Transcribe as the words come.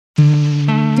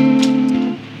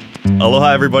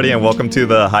Aloha, everybody, and welcome to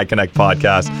the High Connect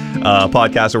podcast, a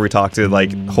podcast where we talk to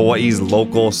like Hawaii's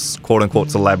local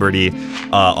quote-unquote celebrity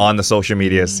on the social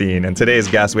media scene. And today's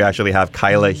guest, we actually have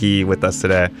Kyla He with us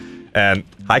today. And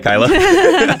hi, Kyla. Are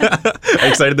you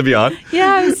excited to be on?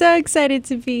 Yeah, I'm so excited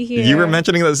to be here. You were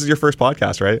mentioning that this is your first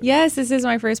podcast, right? Yes, this is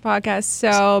my first podcast,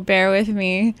 so bear with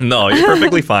me. No, you're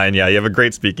perfectly fine. Yeah, you have a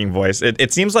great speaking voice.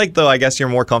 It seems like, though, I guess you're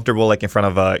more comfortable like in front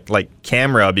of a like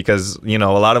camera because, you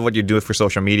know, a lot of what you do for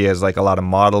social media is like a lot of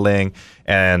modeling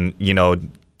and, you know,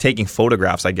 taking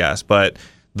photographs, I guess. But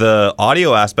the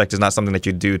audio aspect is not something that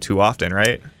you do too often,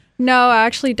 right? No, I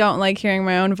actually don't like hearing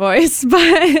my own voice,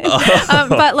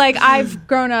 but like I've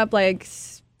grown up like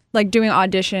doing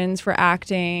auditions for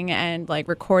acting and like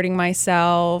recording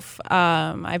myself.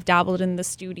 I've dabbled in the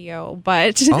studio,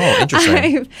 but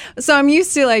interesting. So I'm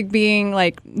used to like being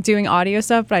like doing audio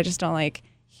stuff, but I just don't like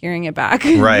hearing it back.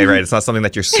 Right. It's not something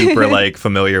that you're super like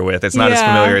familiar with. It's not as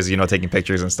familiar as, you know, taking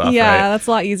pictures and stuff. Yeah, right? That's a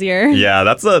lot easier. Yeah,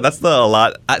 that's a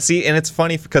lot. See, and it's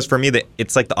funny because for me,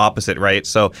 it's like the opposite, right?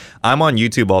 So I'm on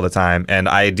YouTube all the time and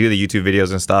I do the YouTube videos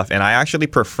and stuff. And I actually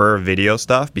prefer video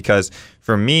stuff because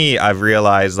for me, I've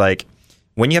realized like,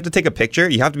 when you have to take a picture,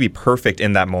 you have to be perfect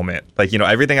in that moment. Like, you know,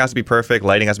 everything has to be perfect.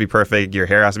 Lighting has to be perfect. Your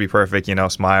hair has to be perfect, you know,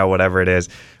 smile, whatever it is.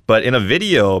 But in a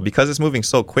video, because it's moving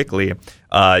so quickly,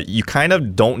 you kind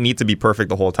of don't need to be perfect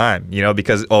the whole time, you know,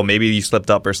 because, maybe you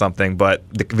slipped up or something, but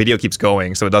the video keeps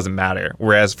going, so it doesn't matter.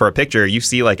 Whereas for a picture, you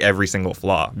see like every single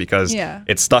flaw because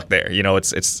it's stuck there, you know,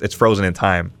 it's frozen in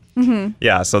time. Mm-hmm.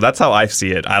 Yeah, so that's how I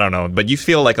see it. I don't know, but you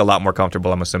feel like a lot more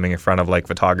comfortable, I'm assuming, in front of like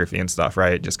photography and stuff,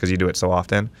 right? Just because you do it so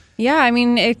often. Yeah, I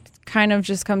mean, it kind of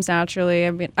just comes naturally.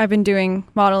 I've been doing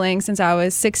modeling since I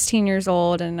was 16 years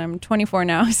old, and I'm 24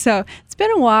 now, so it's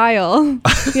been a while.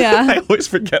 Yeah, I always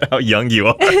forget how young you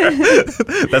are.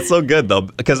 That's so good though,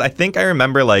 because I think I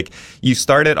remember like you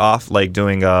started off like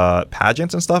doing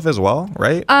pageants and stuff as well,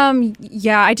 right?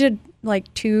 Yeah, I did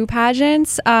like 2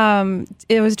 pageants.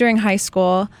 It was during high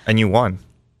school. And you won.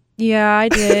 Yeah, I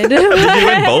did. Did you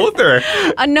win both or?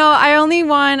 No, I only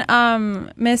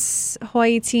won Miss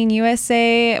Hawaii Teen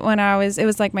USA when it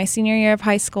was like my senior year of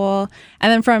high school.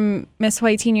 And then from Miss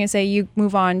Hawaii Teen USA, you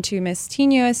move on to Miss Teen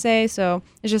USA. So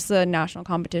it's just a national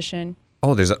competition.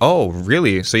 Oh,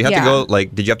 really? So you have to go,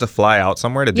 like, did you have to fly out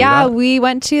somewhere to do that? Yeah, we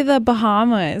went to the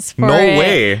Bahamas for No it.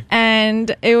 way.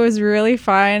 And it was really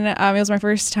fun. It was my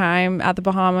first time at the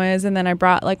Bahamas. And then I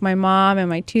brought, like, my mom and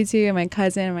my tutu and my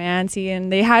cousin and my auntie.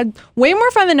 And they had way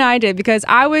more fun than I did because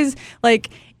I was,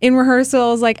 like, in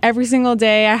rehearsals, like, every single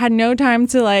day. I had no time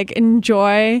to, like,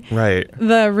 enjoy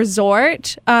the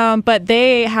resort. But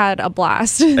they had a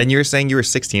blast. And you were saying you were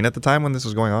 16 at the time when this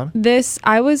was going on?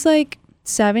 I was, like,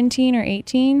 17 or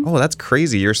 18. Oh, that's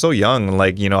crazy. You're so young,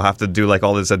 like, you know, have to do like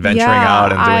all this adventuring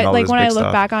out and doing all this big stuff. Like when I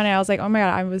look back on it, I was like, oh my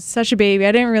God, I was such a baby.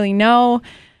 I didn't really know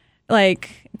like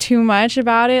too much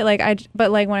about it. But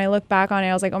like when I look back on it,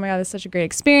 I was like, oh my God, this is such a great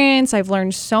experience. I've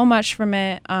learned so much from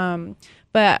it.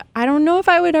 But I don't know if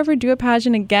I would ever do a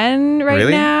pageant again right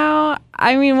now.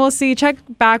 I mean, we'll see. Check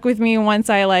back with me once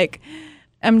I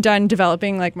I'm done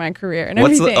developing like my career and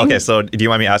everything. Okay, so do you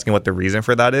mind me asking what the reason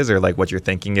for that is, or like what your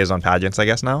thinking is on pageants, I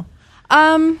guess now?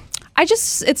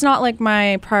 It's not like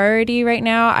my priority right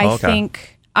now. I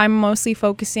think I'm mostly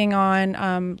focusing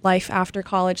on life after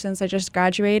college since I just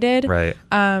graduated from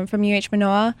UH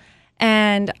Manoa.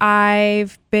 And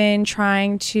I've been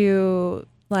trying to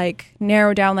like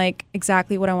narrow down like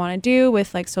exactly what I want to do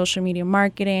with like social media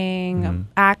marketing,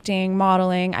 acting,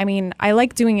 modeling. I mean, I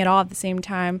like doing it all at the same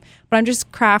time, but I'm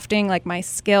just crafting like my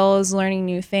skills, learning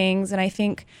new things. And I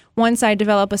think once I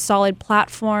develop a solid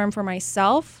platform for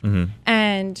myself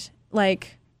and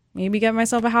like maybe get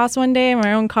myself a house one day,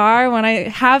 my own car, when I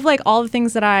have like all the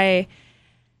things that I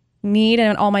need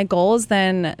and all my goals,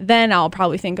 then I'll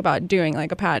probably think about doing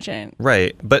like a pageant.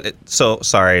 Right. But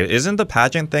sorry, isn't the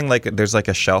pageant thing like there's like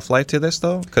a shelf life to this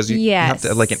though? Because you have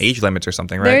to like an age limit or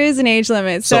something, right? There is an age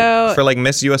limit. So for like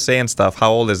Miss USA and stuff,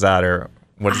 how old is that, or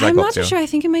what does that go up to? I'm not sure. I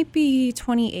think it might be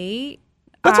 28.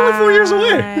 That's only 4 years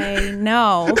away. I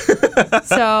know.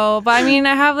 But I mean,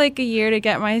 I have like a year to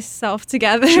get myself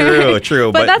together.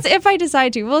 True. But that's if I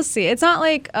decide to. We'll see. It's not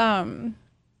like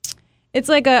it's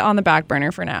like on the back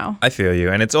burner for now. I feel you.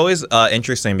 And it's always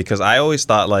interesting because I always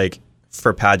thought like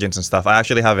for pageants and stuff, I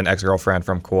actually have an ex-girlfriend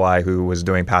from Kauai who was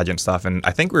doing pageant stuff. And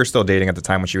I think we were still dating at the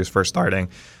time when she was first starting.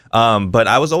 But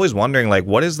I was always wondering, like,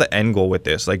 what is the end goal with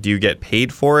this? Like, do you get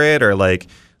paid for it, or like,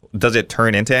 does it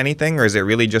turn into anything, or is it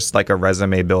really just like a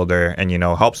resume builder and, you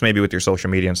know, helps maybe with your social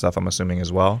media and stuff, I'm assuming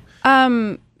as well?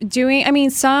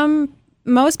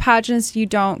 Most pageants you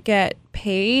don't get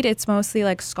paid. It's mostly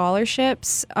like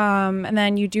scholarships. And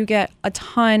then you do get a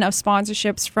ton of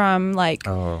sponsorships from like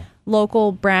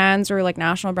local brands or like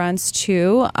national brands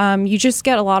too. You just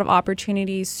get a lot of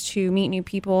opportunities to meet new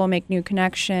people, make new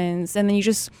connections, and then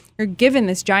you're given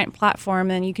this giant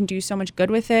platform and you can do so much good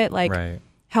with it. Like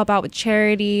help out with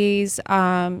charities.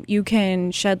 You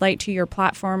can shed light to your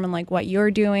platform and like what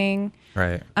you're doing.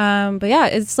 Right. But yeah,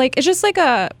 it's just like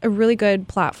a really good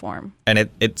platform. And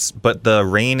but the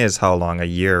reign is how long? A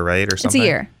year, right? Or something? It's a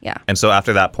year, yeah. And so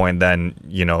after that point, then,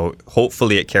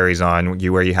 hopefully it carries on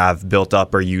where you have built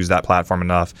up or used that platform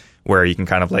enough where you can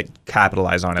kind of like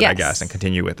capitalize on it, I guess, and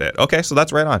continue with it. Okay, so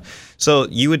that's right on. So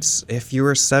if you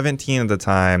were 17 at the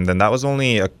time, then that was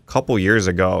only a couple years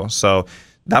ago. So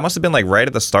that must have been like right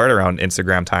at the start around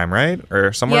Instagram time, right?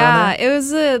 Or somewhere around there? Yeah, it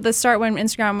was the start when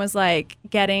Instagram was like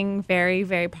getting very,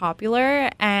 very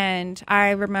popular. And I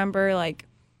remember like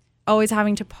always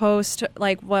having to post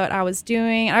like what I was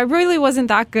doing. I really wasn't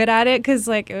that good at it because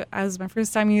like it was my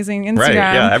first time using Instagram. Right,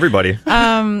 yeah, everybody.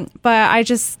 But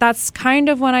that's kind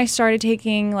of when I started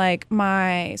taking like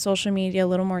my social media a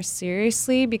little more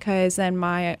seriously, because then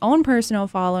my own personal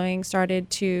following started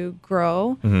to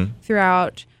grow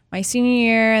throughout my senior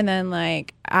year, and then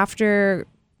like after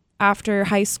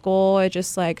high school, it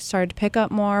just like started to pick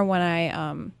up more when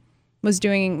I was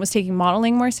taking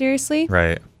modeling more seriously.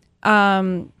 Right.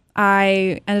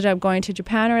 I ended up going to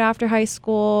Japan right after high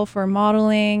school for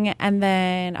modeling, and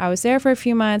then I was there for a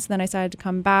few months, and then I decided to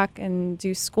come back and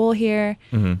do school here,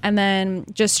 and then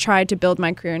just tried to build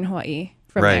my career in Hawaii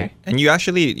from there. And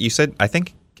you said, I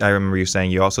think I remember you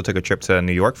saying you also took a trip to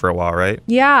New York for a while, right?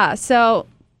 Yeah, so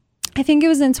I think it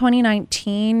was in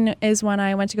 2019 is when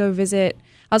I went to go visit.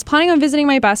 I was planning on visiting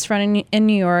my best friend in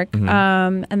New York,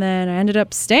 and then I ended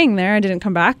up staying there. I didn't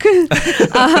come back. It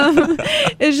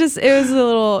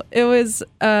was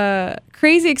a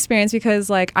crazy experience because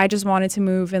like I just wanted to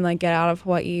move and like get out of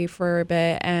Hawaii for a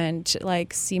bit and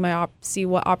like see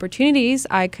what opportunities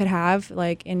I could have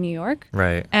like in New York.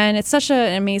 Right. And it's such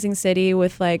an amazing city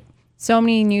with like so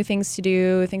many new things to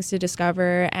do, things to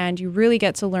discover, and you really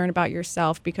get to learn about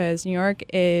yourself because New York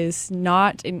is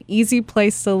not an easy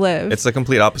place to live. It's the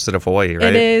complete opposite of Hawaii, right?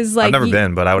 It is. Like, I've never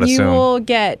been, but I would assume. You will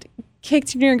get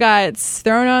kicked in your guts,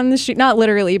 thrown on the street, not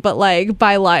literally, but like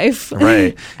by life.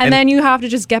 Right. and then you have to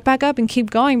just get back up and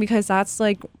keep going because that's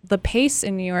like the pace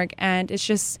in New York. And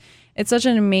it's such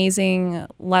an amazing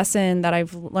lesson that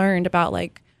I've learned about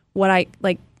like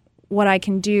what I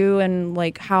can do and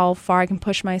like how far I can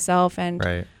push myself.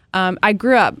 And I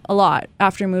grew up a lot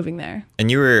after moving there. And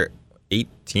you were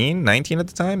 18, 19 at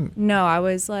the time? No, I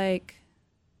was like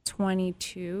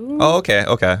 22. Oh,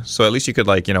 okay. So at least you could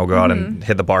like, go out and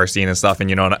hit the bar scene and stuff. And,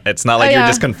 it's not like you're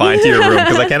just confined to your room.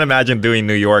 Because I can't imagine doing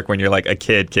New York when you're like a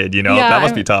kid, that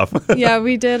must be tough. Yeah,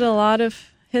 we did a lot of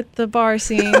hit the bar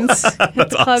scenes, hit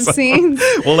the club scenes.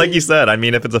 Well, like you said, I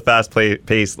mean, if it's a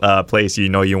fast-paced place,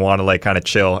 you want to like kind of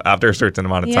chill after a certain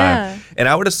amount of time. And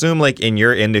I would assume like in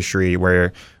your industry,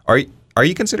 where are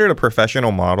you considered a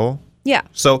professional model? Yeah.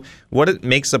 So what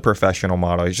makes a professional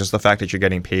model? Is just the fact that you're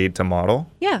getting paid to model?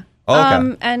 Yeah. Oh,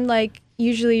 okay. And like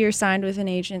usually you're signed with an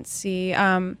agency,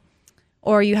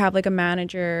 or you have like a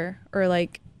manager or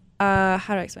like how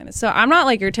do I explain this? So I'm not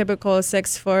like your typical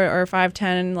 6 foot or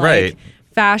 5'10" like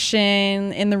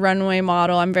fashion in the runway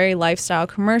model. I'm very lifestyle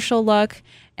commercial look,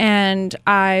 and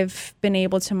I've been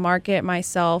able to market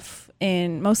myself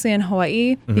mostly in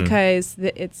Hawaii because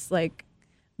it's like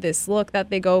this look that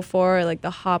they go for, like the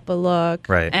Hapa look,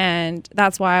 and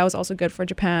that's why I was also good for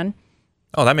Japan.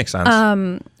 Oh, that makes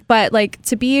sense. But like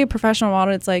to be a professional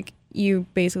model, it's like you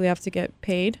basically have to get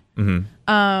paid.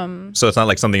 So it's not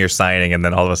like something you're signing and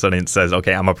then all of a sudden it says,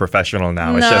 okay, I'm a professional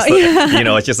now. It's just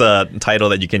it's just a title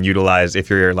that you can utilize if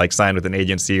you're like signed with an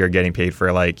agency or getting paid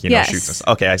for like, shoots and stuff.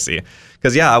 Okay, I see.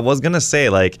 Because I was going to say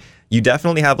like, you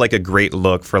definitely have like a great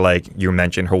look for like you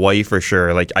mentioned Hawaii for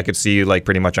sure. Like I could see you like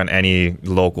pretty much on any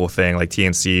local thing like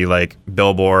TNC, like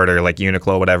Billboard or like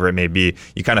Uniqlo, whatever it may be.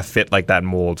 You kind of fit like that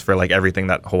mold for like everything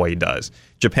that Hawaii does.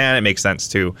 Japan, it makes sense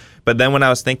too. But then when I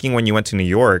was thinking when you went to New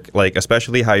York, like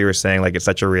especially how you were saying like it's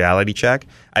such a reality check,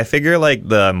 I figure like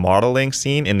the modeling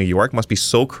scene in New York must be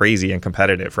so crazy and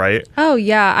competitive, right? Oh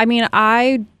yeah, I mean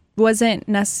I wasn't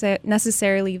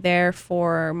necessarily there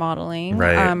for modeling.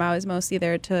 Right. I was mostly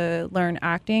there to learn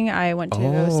acting. I went to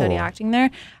go study acting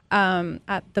there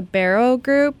at the Barrow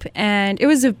Group, and it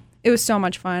was so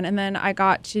much fun. And then I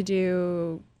got to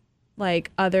do like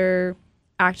other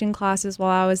acting classes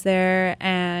while I was there,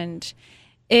 and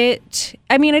I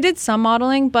did some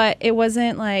modeling, but it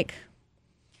wasn't like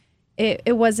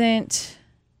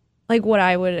like what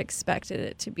I would have expected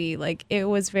it to be. Like it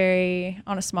was very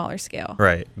on a smaller scale.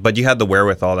 Right. But you had the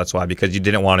wherewithal, that's why, because you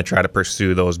didn't want to try to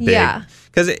pursue those big. Yeah.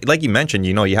 Because like you mentioned,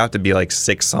 you know, you have to be like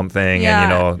 6 something and,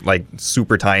 you know, like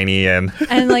super tiny and.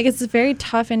 And like it's a very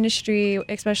tough industry,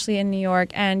 especially in New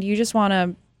York. And you just want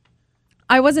to.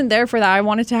 I wasn't there for that. I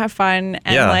wanted to have fun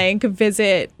and like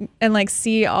visit and like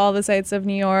see all the sights of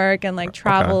New York and like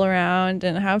travel around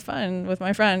and have fun with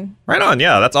my friend. Right on.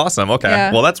 Yeah, that's awesome. Okay.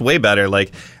 Yeah. Well, that's way better.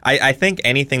 Like I think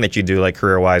anything that you do like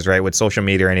career-wise, right, with social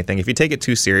media or anything, if you take it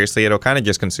too seriously, it'll kind of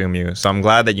just consume you. So I'm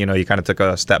glad that, you know, you kind of took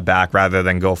a step back rather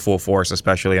than go full force,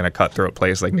 especially in a cutthroat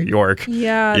place like New York.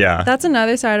 Yeah. Yeah. That's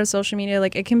another side of social media.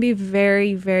 Like it can be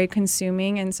very, very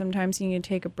consuming, and sometimes you need to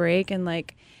take a break and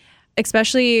like,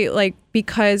 especially like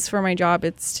because for my job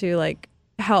it's to like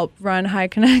help run High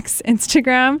Connect's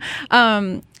Instagram.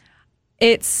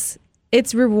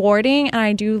 It's rewarding, and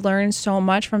I do learn so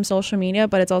much from social media,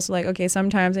 but it's also like, okay,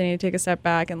 sometimes I need to take a step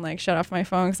back and like shut off my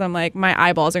phone because I'm like, my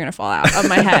eyeballs are gonna fall out of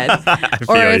my head.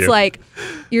 Or it's like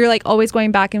you're like always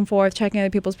going back and forth checking other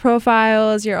people's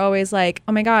profiles. You're always like,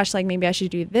 oh my gosh, like maybe I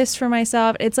should do this for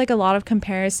myself. It's like a lot of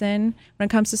comparison when it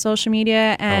comes to social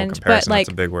media. And but like,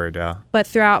 that's a big word. Yeah. But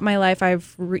throughout my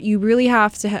life, you really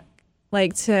have to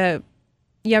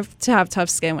you have to have tough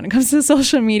skin when it comes to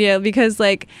social media, because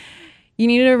like you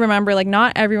need to remember, like,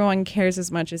 not everyone cares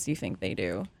as much as you think they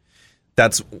do.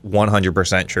 That's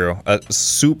 100% true.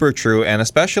 Super true. And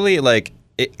especially like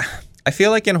I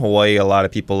feel like in Hawaii, a lot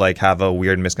of people like have a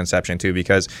weird misconception too,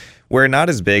 because we're not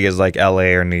as big as like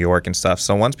LA or New York and stuff.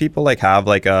 So once people like have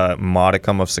like a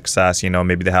modicum of success, you know,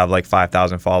 maybe they have like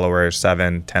 5,000 followers,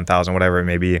 7, 10,000, whatever it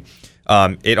may be.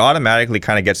 It automatically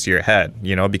kind of gets to your head,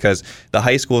 you know, because the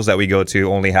high schools that we go to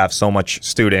only have so much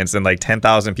students, and like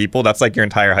 10,000 people, that's like your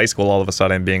entire high school all of a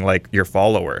sudden being like your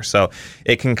follower. So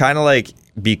it can kind of like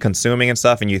be consuming and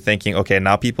stuff, and you thinking, okay,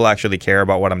 now people actually care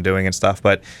about what I'm doing and stuff.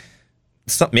 But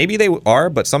maybe they are,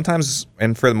 but sometimes,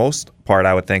 and for the most part,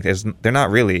 I would think they're not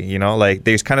really, you know, like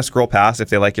they just kind of scroll past. If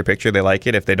they like your picture, they like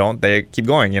it. If they don't, they keep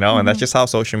going, you know, and that's just how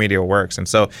social media works. And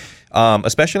so,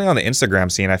 especially on the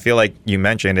Instagram scene, I feel like you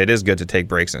mentioned it is good to take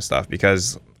breaks and stuff,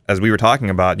 because as we were talking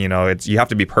about, you know, you have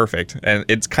to be perfect, and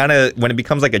it's kind of, when it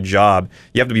becomes like a job,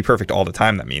 you have to be perfect all the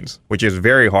time. That means, which is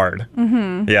very hard.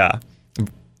 Yeah.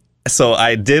 So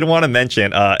I did want to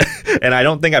mention, and I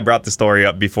don't think I brought the story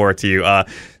up before to you.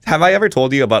 Have I ever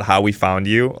told you about how we found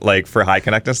you, like for High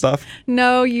Connect and stuff?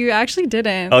 No, you actually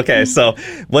didn't. Okay, so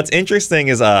what's interesting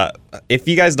is, if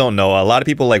you guys don't know, a lot of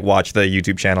people like watch the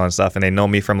YouTube channel and stuff, and they know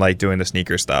me from like doing the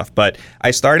sneaker stuff. But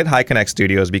I started High Connect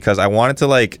Studios because I wanted to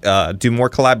like do more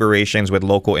collaborations with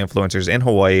local influencers in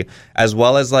Hawaii, as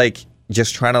well as like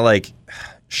just trying to like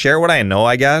share what I know,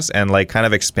 I guess, and like kind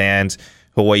of expand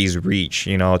Hawaii's reach,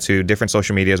 you know, to different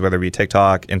social medias, whether it be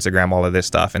TikTok, Instagram, all of this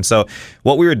stuff. And so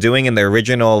what we were doing in the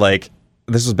original, like,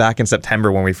 this was back in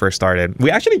September when we first started. We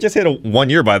actually just hit 1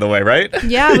 year, by the way, right?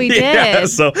 Yeah, we did. Yeah,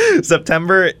 so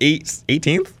September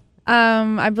 18th?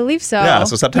 I believe so. Yeah,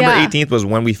 so September 18th was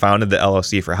when we founded the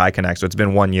LLC for High Connect, so it's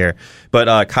been 1 year.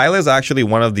 But Kyla is actually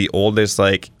one of the oldest,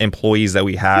 like, employees that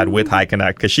we had with High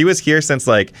Connect, because she was here since,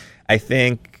 like, I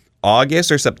think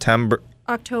August or September.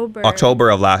 October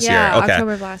of last year. Okay.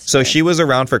 October of last year. So she was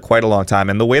around for quite a long time.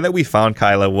 And the way that we found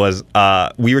Kyla was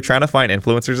we were trying to find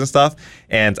influencers and stuff,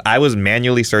 and I was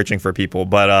manually searching for people.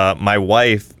 But my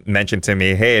wife mentioned to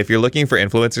me, hey, if you're looking for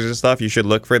influencers and stuff, you should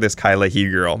look for this Kyla He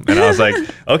girl. And I was like,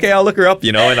 okay, I'll look her up,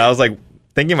 you know. And I was like,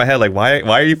 thinking in my head, like, why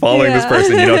are you following this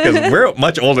person? You know, because we're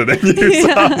much older than you. So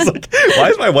I was like, why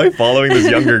is my wife following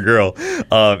this younger girl?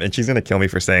 And she's going to kill me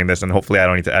for saying this, and hopefully I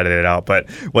don't need to edit it out. But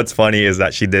what's funny is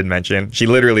that she did mention, she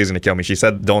literally is going to kill me. She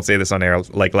said, don't say this on air,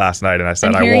 like last night. And I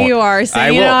said, and here I won't. You are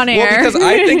saying it on air. Well, because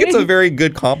I think it's a very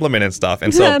good compliment and stuff.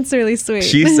 And so that's really sweet.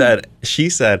 She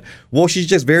said, well, she's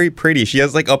just very pretty. She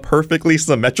has like a perfectly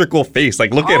symmetrical face.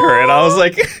 Like, look at her. And I was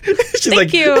like, she's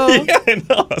Thank you. Yeah, I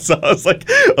know. So I was like,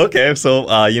 okay. So,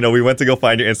 you know, we went to go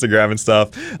find your Instagram and stuff.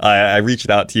 I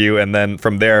reached out to you, and then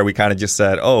from there we kind of just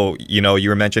said, oh, you know, you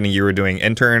were mentioning you were doing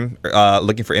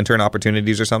looking for intern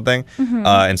opportunities or something,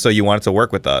 and so you wanted to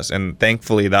work with us. And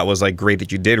thankfully that was like great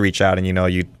that you did reach out, and you know,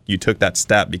 you took that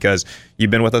step, because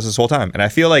you've been with us this whole time, and I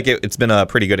feel like it's been a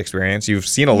pretty good experience. You've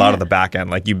seen a lot of the back end,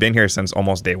 like you've been here since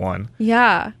almost day one.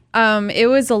 Yeah, it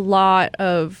was a lot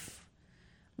of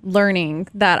learning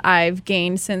that I've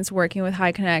gained since working with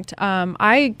High Connect.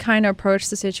 I kind of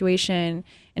approached the situation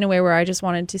in a way where I just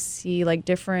wanted to see like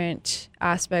different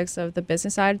aspects of the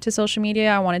business side to social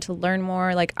media. I wanted to learn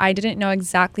more. Like, I didn't know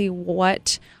exactly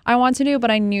what I want to do,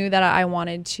 but I knew that I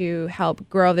wanted to help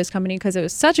grow this company, because it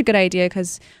was such a good idea,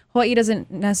 because Hawaii doesn't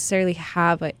necessarily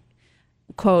have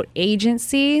quote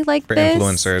agency like for this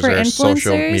influencers or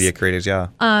social media creators. Yeah.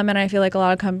 And I feel like a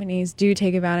lot of companies do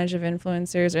take advantage of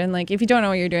influencers, and like if you don't know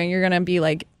what you're doing, you're gonna be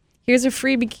like, here's a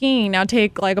free bikini, now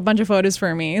take like a bunch of photos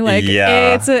for me. Like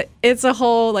it's a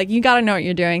whole, like, you got to know what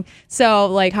you're doing. So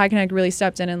like High Connect really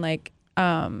stepped in and like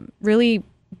really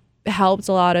helped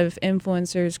a lot of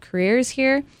influencers careers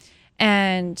here.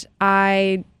 And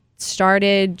I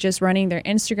started just running their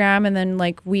Instagram, and then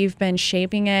like we've been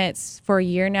shaping it for a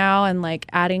year now and like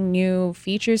adding new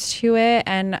features to it.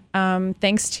 And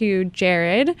thanks to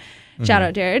Jared, shout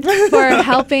out Jared, for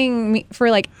helping me,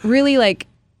 for like really like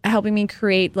helping me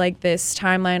create like this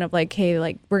timeline of like, hey,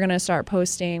 like we're gonna start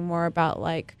posting more about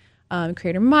like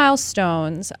creator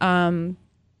milestones, brand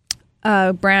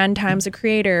times a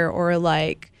creator, or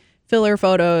like filler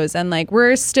photos. And like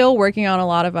we're still working on a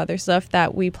lot of other stuff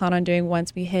that we plan on doing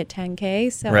once we hit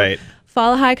 10K. So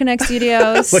follow High Connect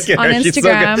Studios on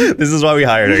Instagram. So this is why we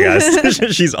hired her, guys.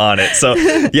 She's on it. So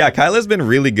yeah, Kyla's been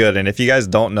really good. And if you guys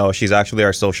don't know, she's actually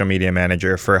our social media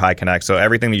manager for High Connect. So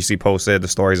everything that you see posted, the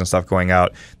stories and stuff going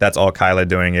out, that's all Kyla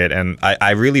doing it. And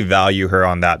I really value her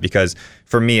on that, because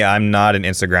for me, I'm not an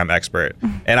Instagram expert.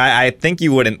 And I think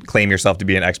you wouldn't claim yourself to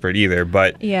be an expert either,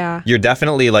 but you're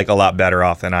definitely like a lot better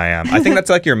off than I am. I think that's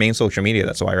like your main social media,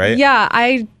 that's why, right? Yeah,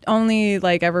 I only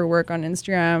like ever work on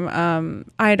Instagram.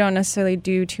 I don't necessarily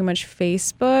do too much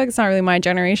Facebook. It's not really my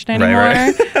generation anymore.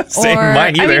 Right. Same,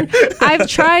 mine either. I mean, I've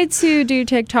tried to do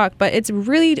TikTok, but it's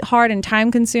really hard and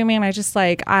time consuming.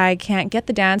 I can't get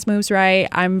the dance moves right.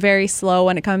 I'm very slow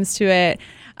when it comes to it.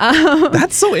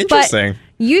 That's so interesting.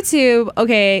 YouTube,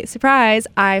 okay, surprise,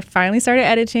 I finally started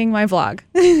editing my vlog.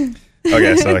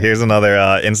 Okay, so here's another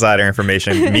insider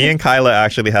information. Me and Kyla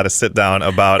actually had a sit down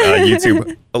about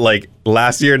YouTube like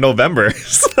last year, November.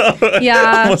 So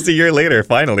almost a year later,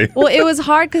 finally. Well, it was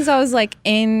hard because I was like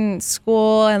in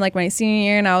school and like my senior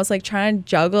year, and I was like trying to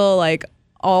juggle like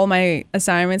all my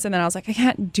assignments, and then I was like, I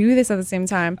can't do this at the same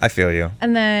time. I feel you.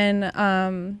 And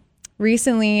then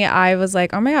recently I was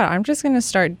like, oh my God, I'm just going to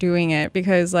start doing it,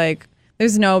 because like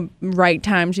there's no right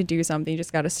time to do something. You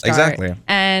just got to start. Exactly.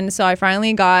 And so I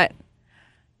finally got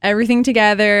everything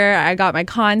together. I got my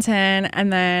content,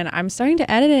 and then I'm starting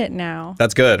to edit it now.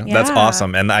 That's good. Yeah. That's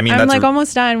awesome. And I mean, I'm like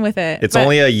almost done with it. It's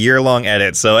only a year-long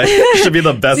edit, so it should be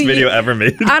the best video ever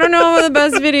made. I don't know about the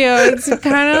best video. It's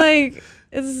kind of like...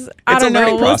 It's a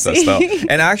learning process, though.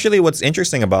 And actually, what's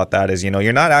interesting about that is,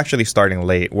 you're not actually starting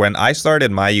late. When I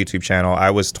started my YouTube channel, I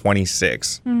was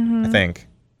 26, I think.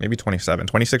 Maybe 26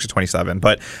 or 27,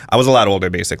 but I was a lot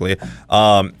older, basically.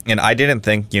 And I didn't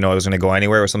think, it was going to go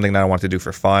anywhere. It was something that I wanted to do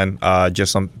for fun,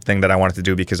 just something that I wanted to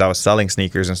do because I was selling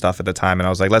sneakers and stuff at the time. And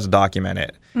I was like, let's document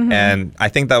it. And I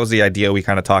think that was the idea we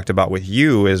kind of talked about with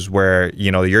you, is where,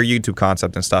 your YouTube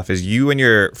concept and stuff is you and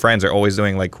your friends are always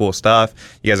doing like cool stuff.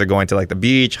 You guys are going to like the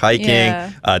beach,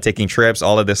 hiking, taking trips,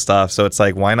 all of this stuff. So it's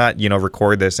like, why not,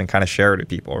 record this and kind of share it with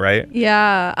people, right?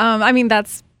 Yeah. I mean,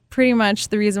 that's pretty much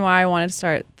the reason why I wanted to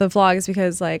start the vlog, is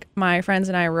because like my friends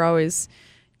and I were always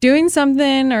doing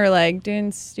something or like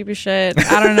doing stupid shit.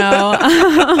 I don't know.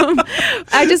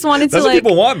 I just wanted to That's like... what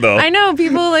people want, though. I know.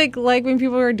 People like when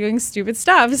people are doing stupid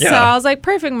stuff. So I was like,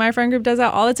 perfect. My friend group does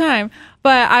that all the time.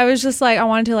 But I was just like, I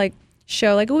wanted to like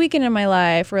show like a weekend in my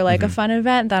life, or like a fun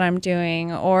event that I'm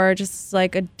doing, or just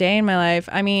like a day in my life.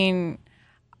 I mean,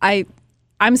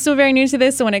 I'm still very new to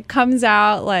this, so when it comes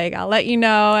out, like, I'll let you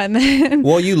know. And then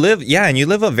well, you live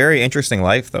a very interesting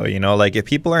life, though. Like if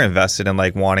people are invested in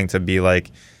like wanting to be like,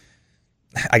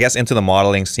 I guess, into the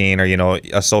modeling scene, or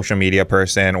a social media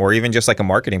person, or even just like a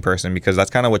marketing person, because that's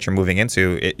kind of what you're moving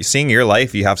into. Seeing your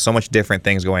life, you have so much different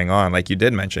things going on, like you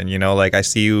did mention. Like I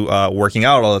see you working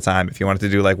out all the time. If you wanted to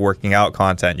do like working out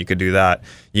content, you could do that.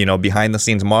 Behind the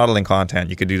scenes modeling content,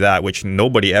 you could do that, which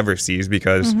nobody ever sees,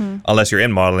 because unless you're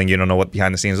in modeling, you don't know what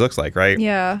behind the scenes looks like, right?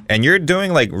 Yeah. And you're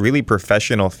doing like really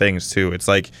professional things too. It's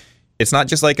like, it's not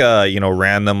just like a,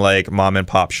 random like mom and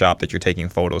pop shop that you're taking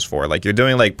photos for. Like you're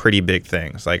doing like pretty big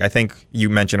things. Like I think you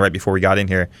mentioned right before we got in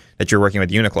here that you're working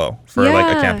with Uniqlo for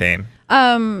like a campaign.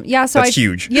 So that's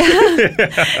huge. Yeah.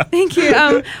 Thank you.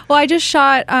 Well, I just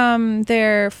shot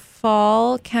their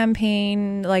fall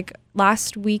campaign like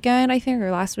last weekend, I think, or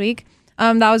last week.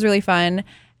 That was really fun.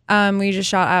 We just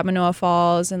shot at Manoa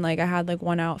Falls, and like I had like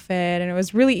one outfit, and it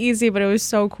was really easy, but it was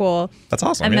so cool. That's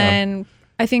awesome. And then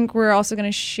I think we're also going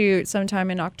to shoot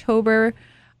sometime in October.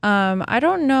 I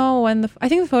don't know when I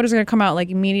think the photos are going to come out like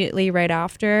immediately right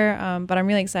after, but I'm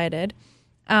really excited.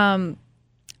 But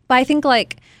I think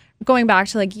like going back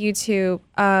to like YouTube,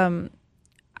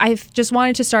 I've just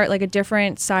wanted to start like a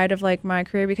different side of like my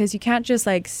career, because you can't just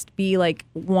like be like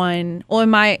one. Well, in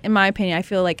my opinion, I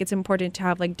feel like it's important to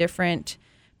have like different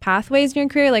pathways in your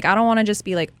career. Like I don't want to just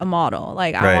be like a model.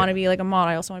 Like I want to be like a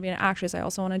model. I also want to be an actress. I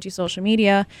also want to do social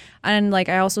media, and like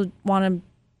I also want to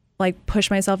like push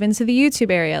myself into the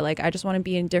YouTube area. Like I just want to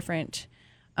be in different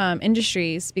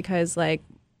industries because like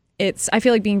I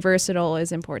feel like being versatile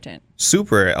is important.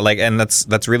 Super. Like, and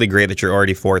that's really great that you're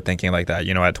already forward thinking like that,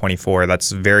 you know, at 24.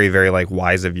 That's very, very like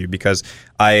wise of you, because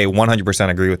I 100%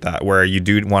 agree with that, where you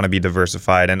do want to be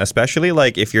diversified. And especially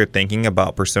like if you're thinking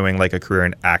about pursuing like a career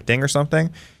in acting or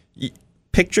something,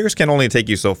 pictures can only take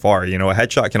you so far. You know, a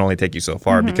headshot can only take you so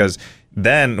far, because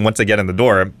then once they get in the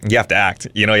door, you have to act.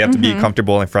 You know, you have to be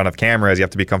comfortable in front of cameras. You have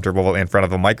to be comfortable in front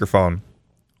of a microphone.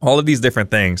 All of these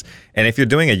different things. And if you're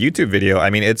doing a YouTube video,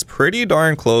 I mean, it's pretty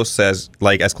darn close as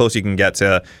close you can get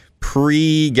to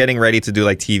getting ready to do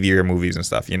like TV or movies and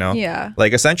stuff, you know? Yeah.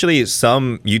 Like essentially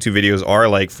some YouTube videos are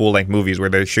like full length movies where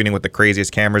they're shooting with the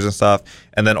craziest cameras and stuff.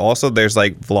 And then also there's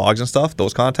like vlogs and stuff,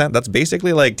 those content. That's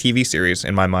basically like TV series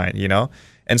in my mind, you know?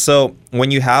 And so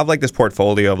when you have like this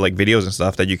portfolio of like videos and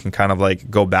stuff that you can kind of like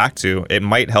go back to, it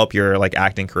might help your like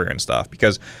acting career and stuff.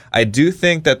 Because I do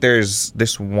think that there's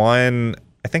this one,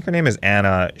 I think her name is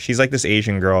Anna. She's like this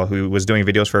Asian girl who was doing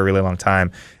videos for a really long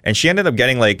time. And she ended up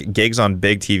getting like gigs on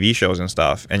big TV shows and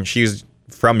stuff. And she's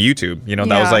from YouTube. You know,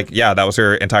 that was like, that was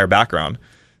her entire background.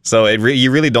 So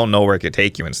you really don't know where it could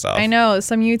take you and stuff. I know.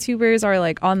 Some YouTubers are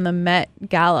like on the Met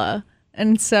Gala.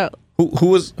 And so... Who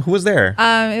was there?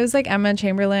 It was like Emma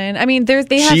Chamberlain. I mean,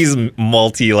 she's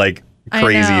multi like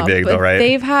crazy big though, right?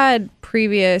 They've had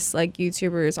previous like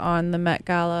YouTubers on the Met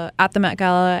Gala,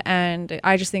 and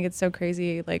I just think it's so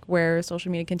crazy like where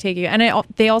social media can take you. And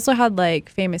they also had like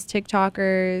famous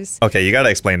TikTokers. Okay, you gotta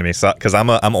explain to me, because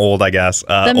I'm old, I guess.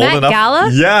 The old Met enough.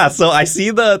 Gala? Yeah, so I see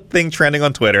the thing trending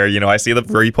on Twitter. You know, I see the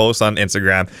reposts on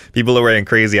Instagram. People are wearing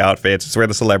crazy outfits. It's where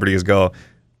the celebrities go.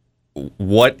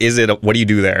 What is it? What do you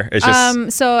do there? It's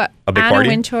just so a big Anna party?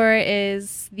 Wintour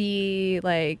is the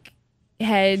like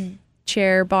head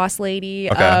chair boss lady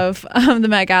of the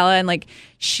Met Gala, and like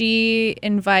she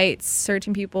invites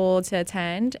certain people to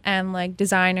attend, and like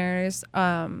designers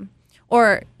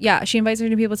she invites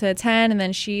certain people to attend, and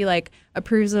then she like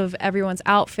approves of everyone's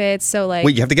outfits. So like,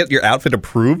 wait, you have to get your outfit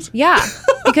approved? Yeah,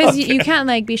 because you can't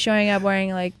like be showing up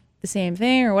wearing like the same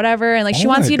thing or whatever, and like she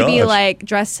wants you to be like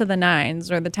dressed to the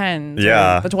 9s or the 10s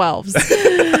or the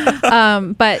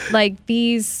 12s. But like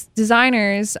these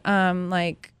designers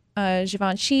like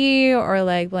Givenchy or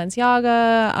like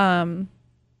Balenciaga,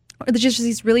 or just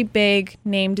these really big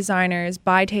name designers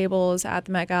buy tables at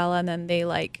the Met Gala, and then they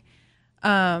like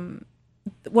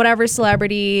whatever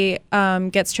celebrity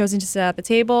gets chosen to sit at the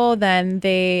table, then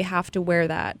they have to wear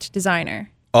that designer.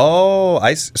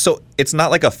 Oh, so it's not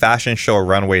like a fashion show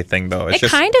runway thing though. It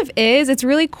kind of is. It's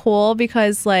really cool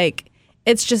because like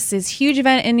it's just this huge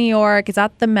event in New York. It's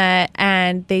at the Met,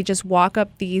 and they just walk up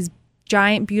these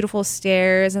giant beautiful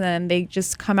stairs, and then they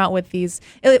just come out with these.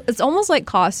 It's almost like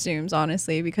costumes,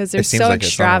 honestly, because they're so like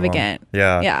extravagant.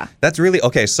 Yeah. That's really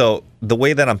okay. So the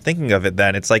way that I'm thinking of it,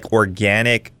 then it's like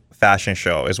organic fashion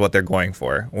show is what they're going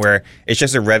for, where it's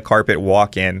just a red carpet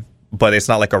walk in. But it's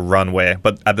not like a runway.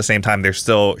 But at the same time, they're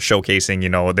still showcasing, you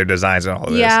know, their designs and all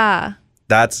of this. Yeah.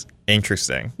 That's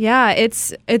interesting. Yeah,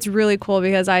 it's really cool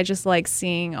because I just like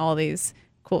seeing all these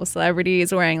cool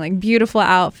celebrities wearing like beautiful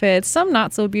outfits. Some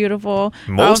not so beautiful.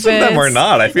 Most of them are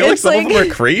not. I feel like some of them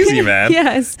are crazy, man.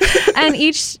 Yes. And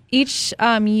each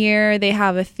year they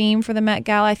have a theme for the Met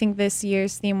Gala. I think this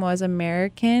year's theme was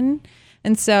American.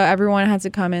 And so everyone had to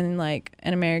come in like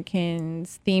an American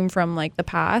theme from like the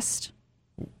past.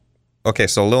 Okay,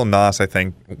 so Lil Nas, I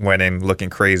think, went in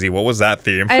looking crazy. What was that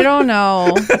theme? I don't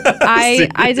know. I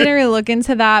didn't really look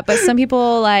into that, but some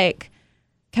people like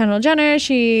Kendall Jenner,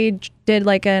 she did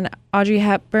like an Audrey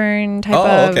Hepburn type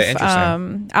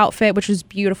of outfit, which was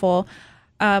beautiful.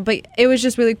 But it was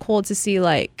just really cool to see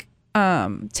like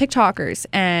TikTokers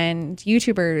and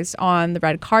YouTubers on the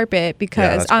red carpet,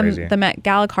 because on the Met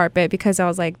Gala carpet, because I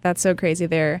was like, that's so crazy.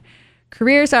 Their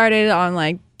career started on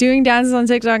like doing dances on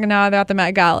TikTok, and now they're at the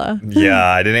Met Gala. Yeah,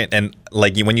 I didn't. And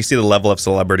like when you see the level of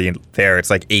celebrity there, it's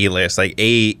like A-list, like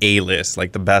A-list,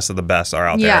 like the best of the best are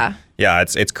out there. Yeah,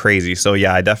 it's crazy. So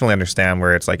yeah, I definitely understand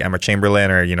where it's like Emma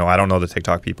Chamberlain, or, you know, I don't know the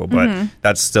TikTok people, but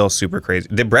that's still super crazy.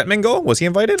 Did Bretman go? Was he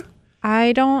invited?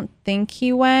 I don't think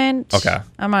he went. Okay.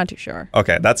 I'm not too sure.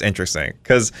 Okay, that's interesting,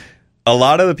 because a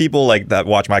lot of the people like that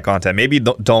watch my content maybe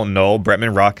don't know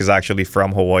Bretman Rock is actually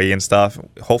from Hawaii and stuff.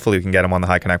 Hopefully we can get him on the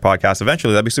High Connect podcast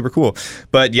eventually. That'd be super cool.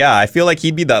 But yeah, I feel like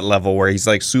he'd be that level where he's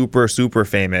like super, super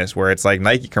famous, where it's like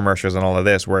Nike commercials and all of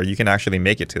this, where you can actually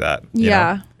make it to that. You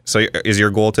know? So is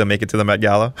your goal to make it to the Met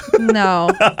Gala?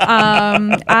 No.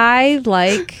 I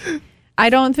like I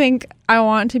don't think I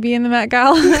want to be in the Met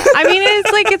Gala. I mean,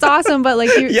 it's awesome, but like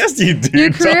yes, you do.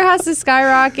 Your career has to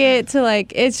skyrocket to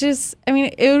like, it's just, I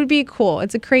mean, it would be cool.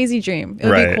 It's a crazy dream. It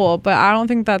would be cool, but I don't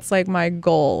think that's like my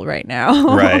goal right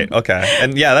now. Right. Okay.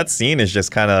 And yeah, that scene is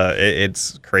just kind of,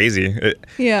 it's crazy.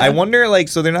 Yeah. I wonder, like,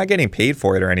 so they're not getting paid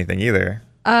for it or anything either.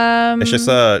 It's just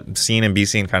a seen and be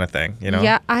seen kind of thing, you know?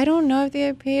 Yeah. I don't know if they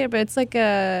get paid, but it's like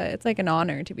an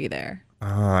honor to be there.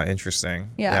 Ah, interesting.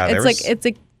 Yeah.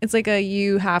 It's like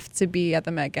you have to be at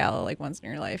the Met Gala like once in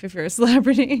your life if you're a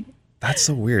celebrity. That's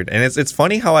so weird. And it's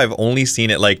funny how I've only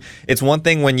seen it, like, it's one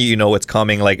thing when you know it's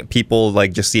coming, like people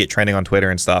like just see it trending on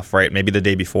Twitter and stuff, right? Maybe the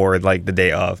day before, like the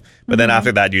day of. But then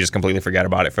after that, you just completely forget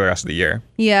about it for the rest of the year.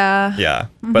 Yeah. Yeah.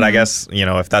 But I guess, you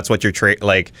know, if that's what you're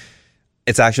like,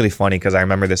 it's actually funny because I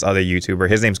remember this other YouTuber.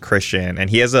 His name's Christian, and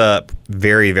he has a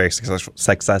very, very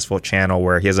successful channel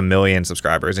where he has 1 million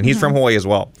subscribers, and he's from Hawaii as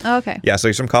well. Oh, okay. Yeah, so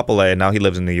he's from Kapolei, and now he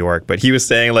lives in New York. But he was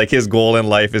saying like his goal in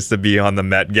life is to be on the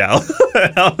Met Gala.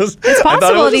 It's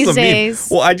possible these days.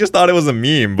 Well, I just thought it was a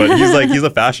meme, but he's like he's a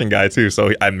fashion guy too,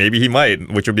 so maybe he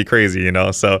might, which would be crazy, you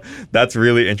know. So that's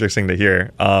really interesting to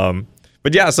hear.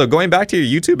 But yeah, so going back to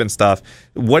your YouTube and stuff,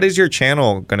 what is your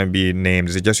channel going to be named?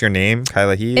 Is it just your name,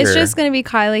 Kyla He? It's just going to be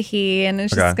Kyla He, and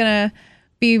it's just going to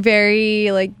be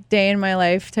very like day in my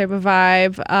life type of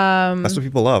vibe. That's what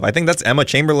people love. I think that's Emma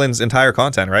Chamberlain's entire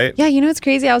content, right? Yeah, you know, it's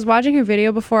crazy. I was watching her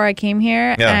video before I came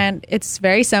here, and it's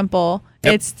very simple.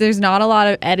 Yep. There's not a lot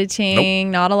of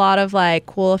editing, not a lot of like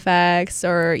cool effects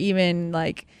or even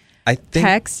like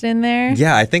text in there.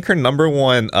 Yeah, I think her number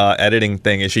one editing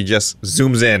thing is she just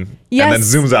zooms in and then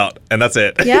zooms out, and that's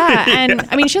it. Yeah, and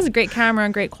I mean, she has a great camera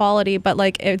and great quality, but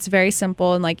like it's very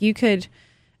simple, and like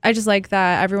I just like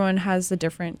that everyone has a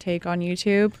different take on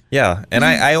YouTube. Yeah, and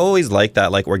I always like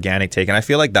that like organic take, and I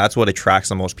feel like that's what attracts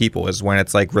the most people is when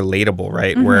it's like relatable,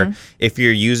 right? Where if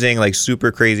you're using like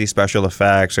super crazy special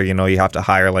effects, or you know you have to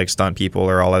hire like stunt people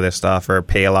or all of this stuff, or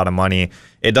pay a lot of money,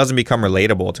 it doesn't become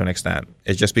relatable to an extent.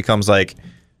 It just becomes like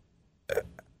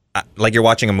you're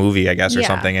watching a movie, I guess, or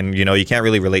something, and you know you can't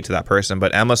really relate to that person.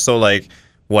 But Emma's so like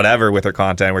whatever with her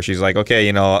content, where she's like, okay,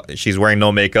 you know, she's wearing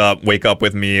no makeup, wake up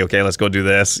with me, okay, let's go do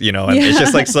this, you know, and it's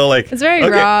just like so like it's very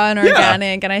raw and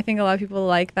organic, and I think a lot of people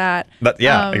like that. But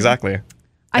exactly,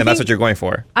 and that's what you're going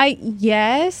for.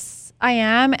 Yes, I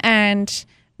am, and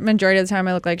majority of the time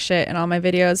I look like shit in all my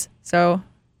videos, so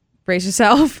brace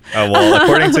yourself. Well,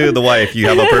 according to the wife, you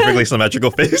have a perfectly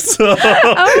symmetrical face, so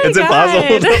it's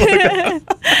impossible.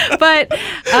 But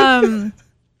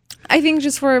I think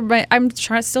just for I'm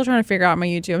still trying to figure out my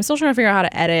YouTube. I'm still trying to figure out how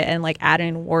to edit and like add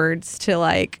in words to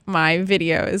like my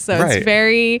videos. So it's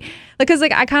very because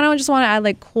like I kind of just want to add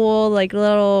like cool like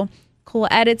little cool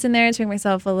edits in there to make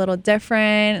myself a little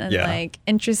different and like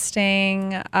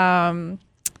interesting. I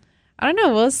don't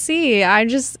know. We'll see.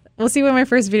 We'll see when my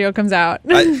first video comes out.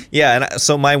 And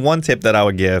so my one tip that I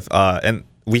would give, and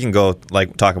we can go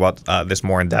like talk about this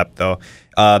more in depth though.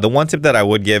 The one tip that I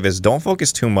would give is don't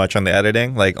focus too much on the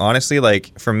editing. Like honestly,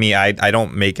 like for me, I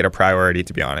don't make it a priority,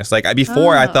 to be honest. Like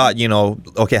before I thought, you know,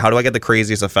 okay, how do I get the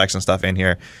craziest effects and stuff in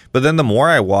here? But then the more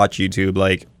I watch YouTube,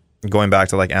 like going back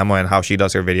to like Emma and how she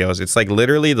does her videos, it's like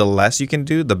literally the less you can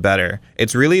do, the better.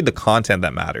 It's really the content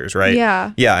that matters, right?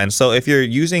 Yeah. Yeah. And so if you're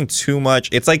using too much,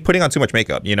 it's like putting on too much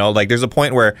makeup, you know, like there's a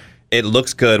point where it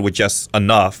looks good with just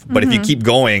enough, but if you keep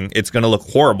going, it's going to look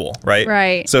horrible, right?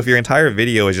 Right. So if your entire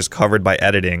video is just covered by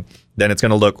editing, then it's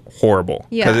going to look horrible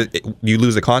because you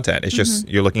lose the content. It's just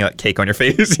you're looking at cake on your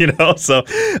face, you know? So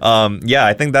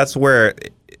I think that's where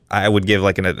I would give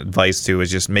like an advice to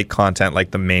is just make content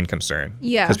like the main concern.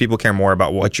 Yeah. Because people care more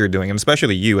about what you're doing, and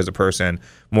especially you as a person,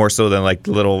 more so than like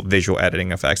the little visual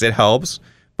editing effects. It helps,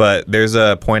 but there's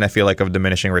a point I feel like of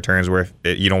diminishing returns where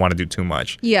you don't want to do too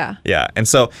much. Yeah. Yeah. And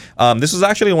so this was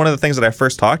actually one of the things that I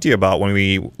first talked to you about when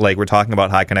we were talking about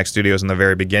High Connect Studios in the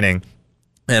very beginning.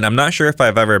 And I'm not sure if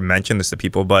I've ever mentioned this to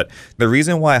people, but the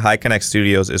reason why High Connect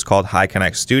Studios is called High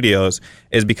Connect Studios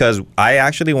is because I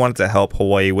actually wanted to help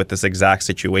Hawaii with this exact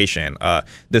situation.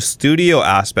 The studio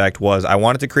aspect was I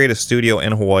wanted to create a studio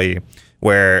in Hawaii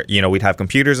where, you know, we'd have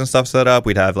computers and stuff set up.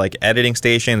 We'd have like editing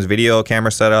stations, video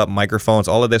camera set up, microphones,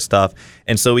 all of this stuff.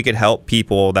 And so we could help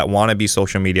people that want to be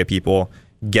social media people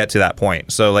get to that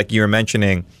point. So like you were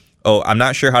mentioning, oh, I'm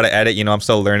not sure how to edit, you know, I'm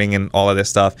still learning and all of this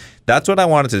stuff. That's what I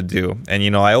wanted to do. And, you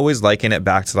know, I always liken it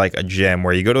back to like a gym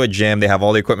where you go to a gym, they have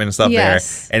all the equipment and stuff there.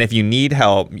 And if you need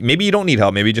help, maybe you don't need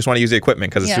help, maybe you just want to use the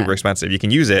equipment because it's super expensive. You can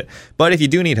use it. But if you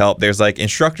do need help, there's like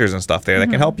instructors and stuff there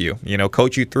that can help you, you know,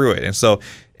 coach you through it. And so,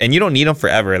 and you don't need them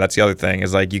forever. That's the other thing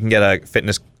is like you can get a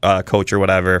fitness coach or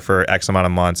whatever for X amount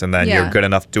of months and then you're good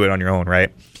enough to do it on your own,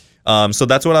 right? So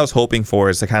that's what I was hoping for,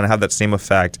 is to kind of have that same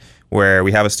effect where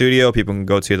we have a studio, people can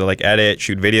go to like edit,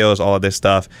 shoot videos, all of this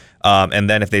stuff. And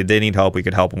then if they did need help, we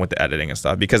could help them with the editing and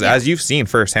stuff. Because as you've seen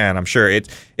firsthand, I'm sure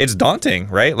it's daunting,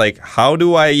 right? Like, how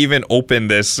do I even open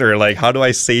this, or like, how do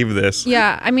I save this?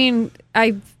 Yeah, I mean,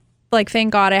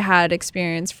 thank God I had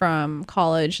experience from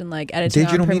college and like editing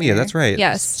digital media. That's right.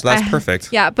 Yes. So that's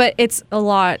perfect. Yeah, but it's a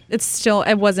lot. It's still,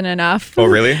 it wasn't enough. Oh,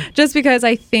 really? Just because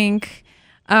I think,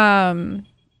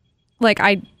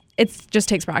 it just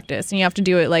takes practice and you have to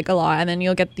do it like a lot and then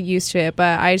you'll get used to it.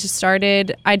 But I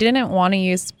didn't want to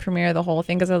use Premiere the whole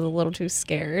thing because I was a little too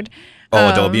scared.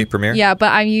 Oh, Adobe Premiere? Yeah,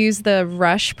 but I use the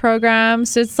Rush program.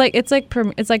 So it's like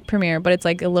Premiere, but it's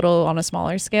like a little on a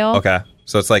smaller scale. Okay.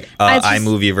 So it's like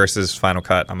iMovie versus Final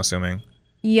Cut, I'm assuming.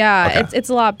 Yeah, okay. It's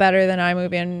a lot better than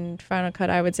iMovie and Final Cut,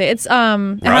 I would say. It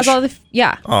has all the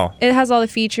it has all the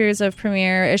features of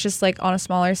Premiere. It's just like on a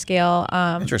smaller scale.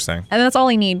 Interesting. And that's all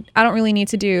I need. I don't really need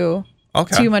to do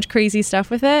too much crazy stuff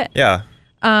with it. Yeah.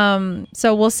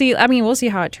 So we'll see. I mean, we'll see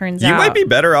how it turns out. You might be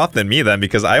better off than me then,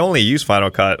 because I only use Final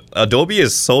Cut. Adobe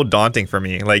is so daunting for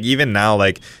me. Like, even now,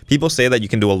 like, people say that you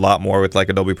can do a lot more with like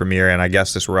Adobe Premiere, and I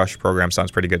guess this Rush program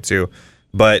sounds pretty good too.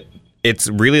 But it's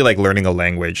really like learning a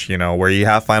language, you know, where you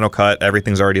have Final Cut,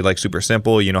 everything's already like super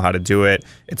simple, you know how to do it.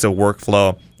 It's a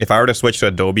workflow. If I were to switch to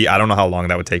Adobe, I don't know how long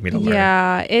that would take me to learn.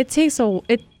 Yeah,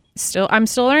 I'm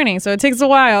still learning, so it takes a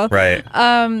while. Right.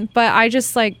 But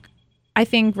I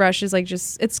think Rush is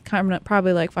it's kind of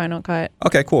probably like Final Cut.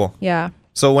 Okay, cool. Yeah.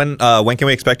 So when can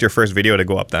we expect your first video to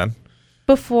go up then?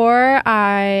 Before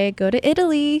I go to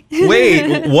Italy.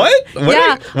 Wait, what?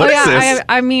 What is this?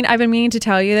 I've been meaning to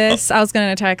tell you this. I was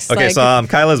gonna text. Okay, so I'm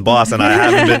Kyla's boss, and I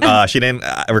haven't been. She didn't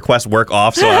request work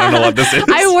off, so I don't know what this is.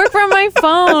 I work from my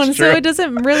phone, so it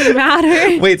doesn't really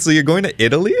matter. Wait, so you're going to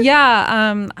Italy? Yeah.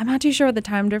 I'm not too sure what the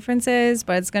time difference is,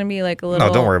 but it's gonna be like a little.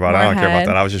 No, don't worry about it. I don't care about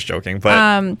that. I was just joking. But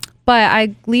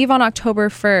I leave on October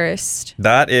 1st.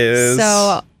 That is.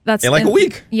 So that's in like a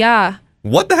week. Yeah.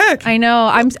 What the heck? I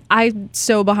know. I'm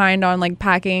so behind on like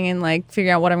packing and like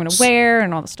figuring out what I'm gonna wear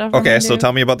and all the stuff. Okay, so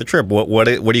tell me about the trip. What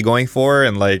are you going for,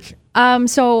 and like?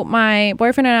 So my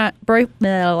boyfriend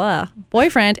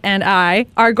and I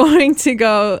are going to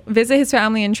go visit his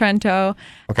family in Trento,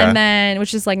 and then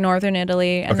which is like northern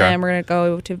Italy, and then we're gonna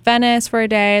go to Venice for a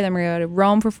day. Then we're gonna go to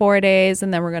Rome for 4 days,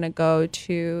 and then we're gonna go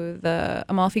to the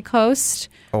Amalfi Coast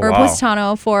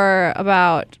Positano for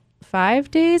about 5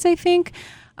 days, I think.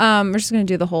 We're just going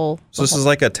to do the whole. So this is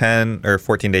like a 10 or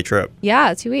 14-day trip?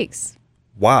 Yeah, 2 weeks.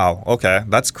 Wow. Okay.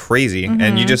 That's crazy. Mm-hmm.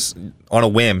 And you just, on a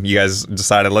whim, you guys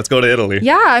decided, let's go to Italy.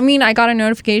 Yeah. I mean, I got a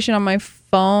notification on my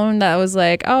phone that was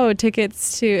like, oh,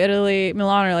 tickets to Italy,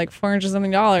 Milan are like $400-something.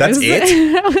 That's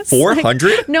it?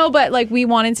 400? Like, no, but like we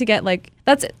wanted to get like,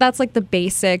 that's like the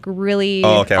basic, really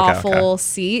awful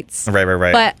seats. Right.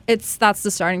 But that's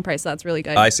the starting price. So that's really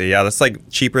good. I see. Yeah. That's like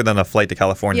cheaper than a flight to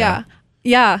California.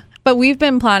 Yeah. But we've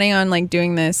been planning on like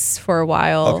doing this for a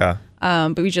while. Okay.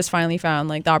 But we just finally found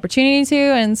like the opportunity to,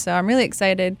 and so I'm really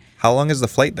excited. How long is the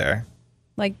flight there?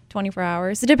 Like 24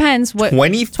 hours. It depends.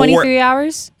 23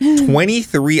 hours?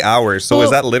 23 hours. So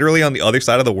is that literally on the other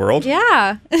side of the world?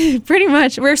 Yeah, pretty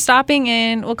much. We're stopping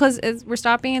in, we're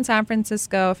stopping in San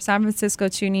Francisco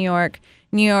to New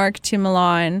York to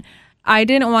Milan. I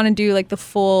didn't want to do like the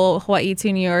full Hawaii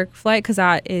to New York flight because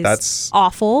that's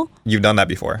awful. You've done that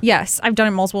before? Yes, I've done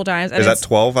it multiple times. Is that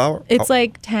 12 hours? It's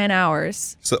like 10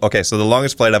 hours. So the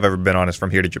longest flight I've ever been on is from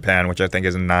here to Japan, which I think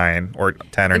is 9 or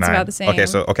 10 or 9. It's about the same.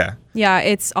 Okay. Yeah,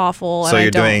 it's awful. So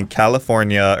you're doing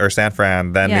California or San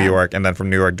Fran, then New York, and then from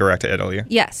New York direct to Italy?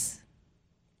 Yes.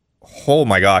 Oh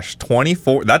my gosh,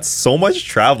 24. That's so much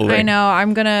traveling. I know.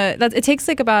 It takes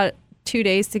like about 2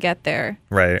 days to get there.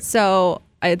 Right. So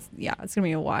it's gonna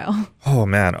be a while. Oh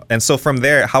man. And so from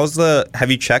there,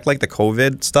 have you checked like the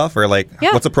COVID stuff, or like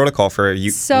what's the protocol for you?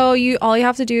 So all you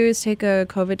have to do is take a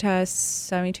COVID test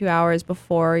 72 hours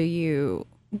before you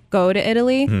go to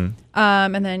Italy. Mm-hmm.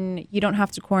 And then you don't have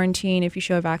to quarantine if you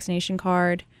show a vaccination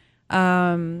card.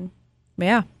 And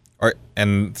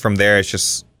from there it's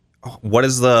just, what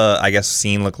does the, I guess,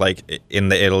 scene look like in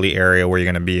the Italy area where you're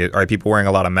going to be? Are people wearing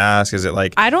a lot of masks? Is it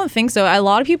like... I don't think so. A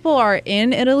lot of people are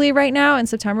in Italy right now in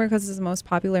September because it's the most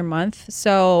popular month.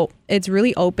 So it's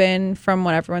really open from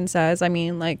what everyone says. I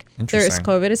mean, like,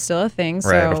 COVID is still a thing.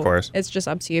 So right, of course. It's just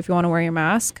up to you if you want to wear your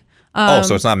mask.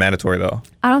 So it's not mandatory though?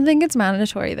 I don't think it's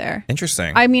mandatory there.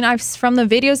 Interesting. I mean, from the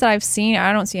videos that I've seen,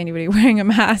 I don't see anybody wearing a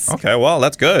mask. Okay, well,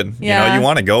 that's good. Yeah. You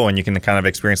want to go and you can kind of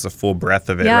experience the full breadth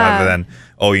of it rather than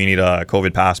oh, you need a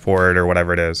COVID passport or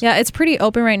whatever it is. Yeah, it's pretty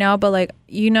open right now, but like,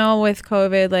 you know, with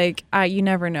COVID, like you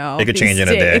never know. It could change in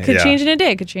a day. It could change in a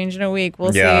day. It could change in a week.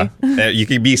 We'll see. You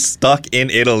could be stuck in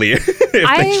Italy.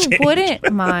 I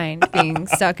wouldn't mind being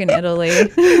stuck in Italy.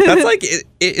 That's like,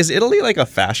 is Italy like a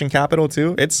fashion capital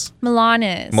too? It's Milan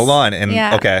is. Milan, and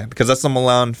okay, because that's the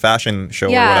Milan fashion show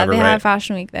or whatever, they right? have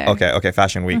Fashion Week there. Okay,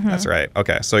 Fashion Week. That's right.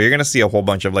 Okay, so you're gonna see a whole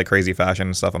bunch of like crazy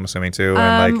fashion stuff, I'm assuming too.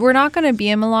 And like, we're not gonna be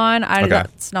in Milan.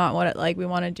 That's not what we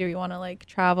want to do. We want to like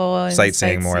travel and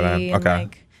sightseeing more than and,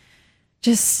 like,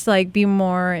 just like be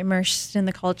more immersed in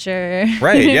the culture.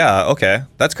 Right. Yeah. Okay.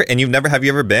 That's great. And have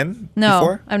you ever been? No,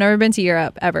 before? I've never been to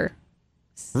Europe ever.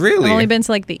 Really? I've only been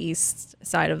to like the east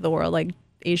side of the world, like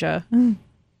Asia.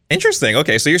 Interesting.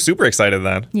 Okay, so you're super excited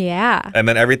then. Yeah. And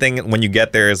then everything when you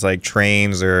get there is like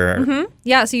trains or.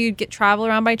 Yeah. So you travel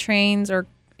around by trains, or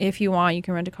if you want, you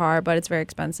can rent a car, but it's very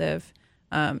expensive.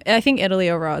 I think Italy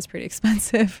overall is pretty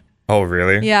expensive. Oh,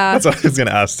 really? Yeah. That's what I was going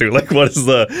to ask too. Like, what does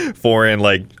the foreign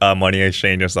like money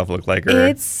exchange and stuff look like? Or?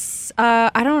 It's,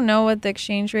 I don't know what the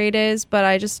exchange rate is, but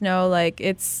I just know like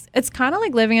it's kind of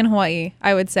like living in Hawaii,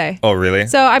 I would say. Oh, really?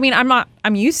 So, I mean,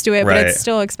 I'm used to it, but it's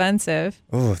still expensive.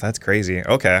 Oh, that's crazy.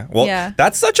 Okay. Well,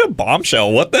 that's such a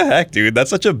bombshell. What the heck, dude? That's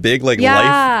such a big like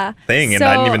life thing, and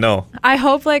I didn't even know. I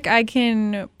hope like I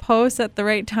can post at the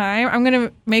right time. I'm going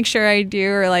to make sure I do,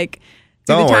 or like,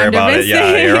 don't worry about it.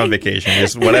 Yeah, you're on vacation.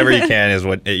 Just whatever you can is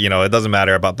what, you know, it doesn't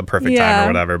matter about the perfect time or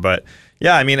whatever. But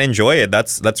yeah, I mean, enjoy it.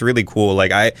 That's really cool.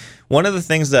 Like one of the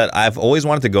things that I've always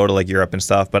wanted to go to like Europe and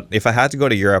stuff, but if I had to go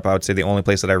to Europe, I would say the only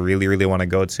place that I really, really want to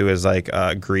go to is like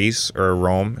Greece or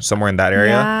Rome, somewhere in that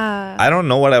area. Yeah. I don't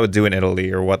know what I would do in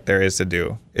Italy or what there is to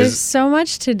do. There's so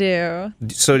much to do.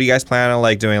 So do you guys plan on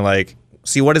like doing like,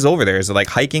 see what is over there? Is it like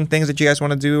hiking things that you guys want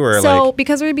to do, or so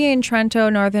because we'd be in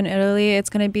Trento, northern Italy,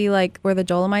 it's gonna be like where the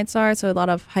Dolomites are, so a lot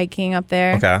of hiking up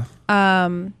there. Okay.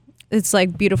 It's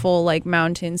like beautiful like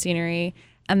mountain scenery,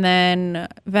 and then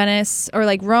Venice or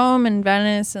like Rome and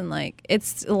Venice, and like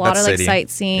it's a lot of like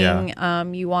sightseeing. Yeah.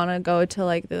 You want to go to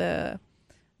like the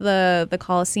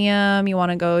Colosseum, you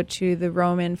want to go to the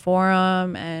Roman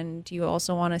Forum, and you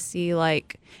also want to see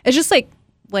like it's just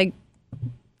like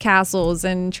castles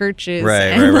and churches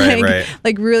and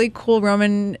like really cool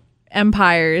Roman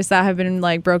empires that have been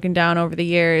like broken down over the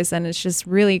years, and it's just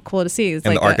really cool to see. It's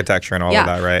and like the architecture and all of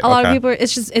that, right? A lot of people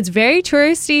it's very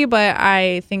touristy, but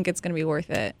I think it's gonna be worth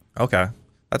it. Okay.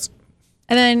 And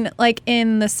then like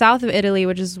in the south of Italy,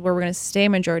 which is where we're gonna stay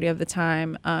majority of the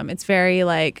time, it's very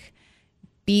like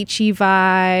beachy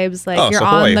vibes, like you're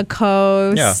on the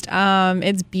coast.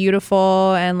 It's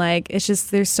beautiful, and like it's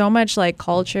just there's so much like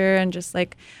culture, and just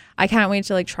like I can't wait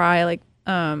to like try like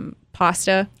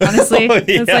pasta, honestly.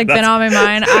 It's like been on my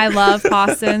mind. I love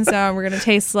pasta, and so we're gonna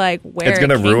taste like where it's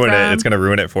gonna ruin from. It's gonna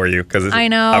ruin it for you, because I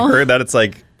know I've heard that it's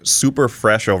like super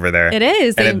fresh over there. It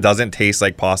is, and it doesn't taste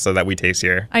like pasta that we taste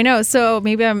here. I know, so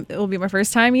maybe it will be my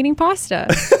first time eating pasta.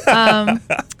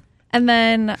 And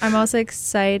then I'm also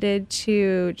excited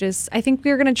to I think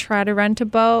we're going to try to rent a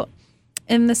boat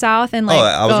in the south and like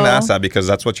I was going to ask that because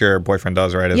that's what your boyfriend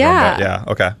does, right? Yeah.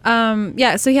 Okay.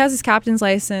 Yeah. So he has his captain's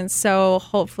license. So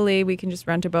hopefully we can just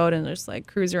rent a boat and just like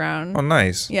cruise around. Oh,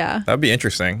 nice. Yeah. That'd be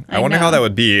interesting. I wonder how that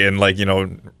would be in like, you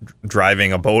know,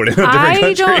 driving a boat in a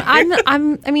different country.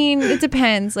 I mean, it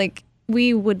depends. Like,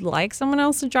 we would like someone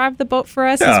else to drive the boat for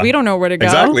us because we don't know where to go.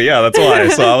 Exactly. Yeah, that's why.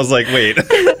 So I was like, wait.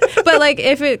 But like,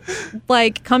 if it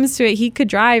like comes to it, he could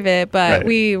drive it, but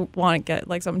we want to get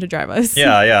like someone to drive us.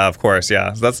 Yeah, of course.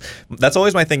 Yeah, so that's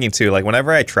always my thinking too. Like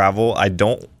whenever I travel, I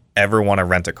don't ever want to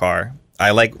rent a car.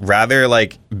 I like rather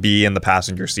like be in the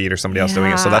passenger seat or somebody else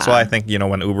doing it. So that's why I think, you know,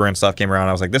 when Uber and stuff came around,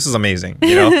 I was like, this is amazing,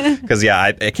 you know, because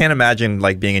I can't imagine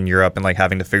like being in Europe and like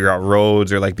having to figure out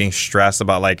roads or like being stressed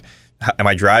about like, am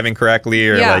I driving correctly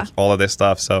or like all of this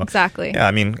stuff? So exactly. Yeah,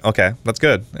 I mean, okay, that's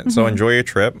good. So enjoy your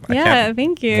trip.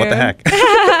 Thank you. What the heck?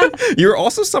 You were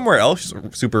also somewhere else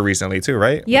super recently too,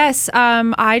 right? Yes.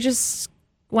 I just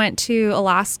went to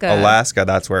Alaska. Alaska,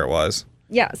 that's where it was.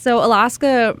 Yeah. So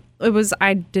Alaska,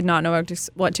 I did not know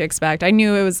what to expect. I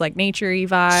knew it was like nature-y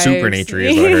vibes. Super nature-y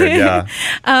is what I heard,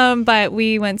 yeah. But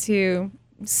we went to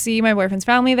see my boyfriend's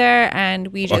family there, and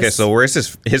we just... Okay, so where's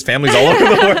his family's all over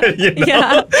the world, you know?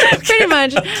 Yeah, pretty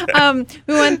much.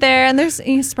 We went there, and there's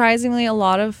surprisingly a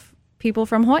lot of people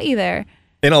from Hawaii there.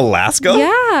 In Alaska?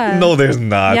 Yeah. No, there's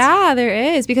not. Yeah,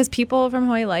 there is, because people from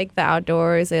Hawaii like the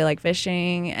outdoors, they like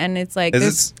fishing, and it's like...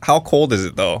 How cold is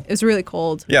it, though? It's really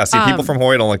cold. Yeah, see, people from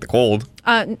Hawaii don't like the cold.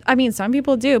 I mean, some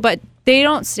people do, but they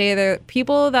don't stay there.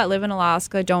 People that live in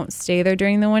Alaska don't stay there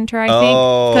during the winter, I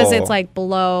think, because it's like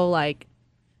below like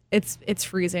it's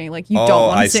freezing. Like you don't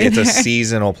want to stay It's there. a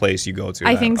seasonal place you go to.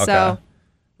 I think so.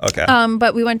 Okay.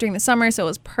 But we went during the summer, so it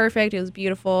was perfect. It was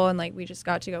beautiful, and like we just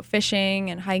got to go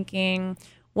fishing and hiking,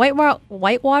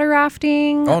 whitewater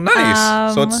rafting. Oh,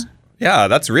 nice. So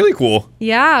that's really cool.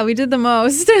 Yeah, we did the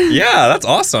most. Yeah, that's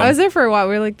awesome. I was there for a while.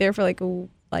 We were like there for like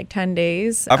 10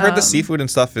 days. I've heard the seafood and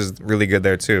stuff is really good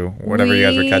there too. Whatever you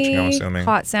guys were catching, I'm assuming.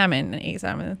 Caught salmon and ate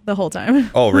salmon the whole time.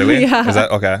 Oh, really? Yeah. Is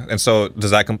that okay? And so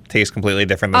does that taste completely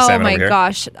different than salmon over here? Oh my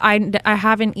gosh, I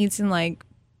haven't eaten like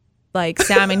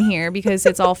salmon here because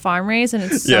it's all farm raised and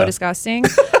it's so disgusting.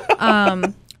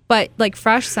 But like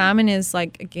fresh salmon is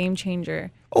like a game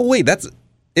changer. Oh wait, that's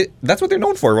what they're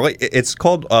known for, right? It's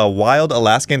called wild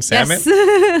Alaskan salmon.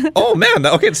 Yes. Oh man,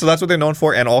 okay, so that's what they're known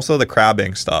for, and also the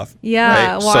crabbing stuff.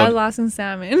 Yeah, right? wild Alaskan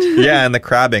salmon. Yeah, and the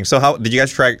crabbing. So how did you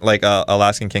guys try like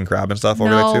Alaskan king crab and stuff over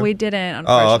there too? No, we didn't,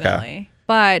 unfortunately. Oh, okay.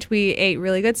 But we ate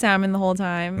really good salmon the whole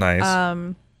time.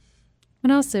 Nice.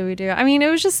 What else did we do? I mean,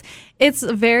 it's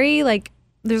very like,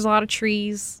 there's a lot of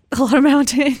trees, a lot of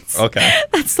mountains. Okay.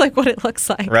 That's like what it looks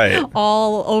like. Right.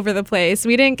 All over the place.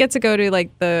 We didn't get to go to like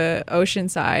the ocean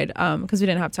side because we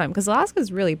didn't have time because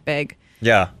Alaska's really big.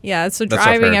 Yeah. Yeah. So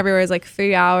driving everywhere is like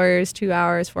 3 hours, 2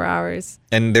 hours, 4 hours.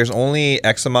 And there's only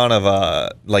X amount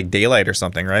of like daylight or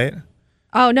something, right?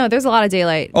 Oh, no, there's a lot of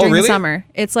daylight during the summer.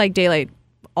 It's like daylight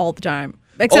all the time.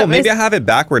 Except maybe I have it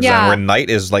backwards then, where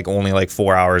night is like only like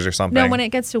 4 hours or something. No, when it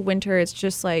gets to winter, it's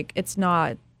just like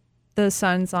the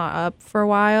sun's not up for a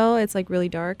while. It's like really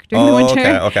dark during the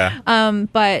winter. Okay.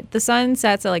 But the sun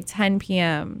sets at like 10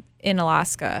 p.m. in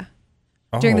Alaska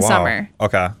during the summer.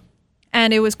 Okay.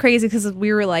 And it was crazy because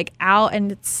we were like out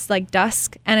and it's like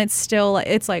dusk and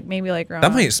it's like maybe like around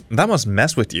that must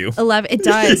mess with you. 11. It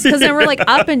does, because then we're like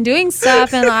up and doing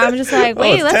stuff and I'm just like,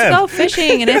 wait, let's 10. go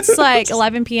fishing, and it's like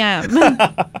 11 p.m.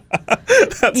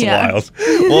 That's wild.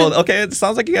 Well, okay, it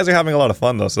sounds like you guys are having a lot of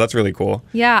fun though, so that's really cool.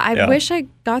 Yeah, I wish I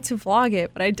got to vlog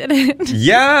it, but I didn't.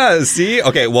 Yeah, see?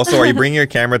 Okay, well, so are you bringing your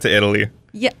camera to Italy?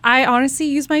 Yeah, I honestly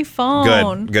use my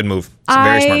phone. Good move. It's a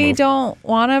very smart move. I don't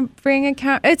want to bring a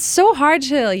camera. It's so hard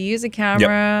to use a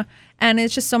camera, and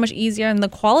it's just so much easier, and the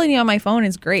quality on my phone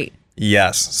is great.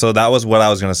 Yes, so that was what I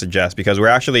was going to suggest, because we're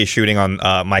actually shooting on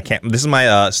this is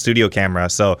my studio camera,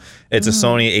 so it's a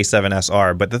Sony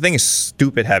A7SR, but the thing is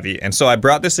stupid heavy, and so I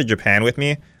brought this to Japan with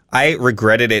me. I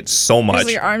regretted it so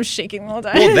much. Your arm's shaking all the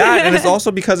time. Well, that, and it's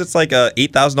also because it's like a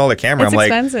 $8,000 camera. It's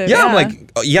expensive. Yeah, I'm like,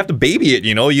 you have to baby it,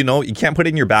 you can't put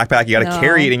it in your backpack. You got to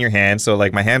carry it in your hand. So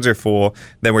like my hands are full.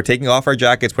 Then we're taking off our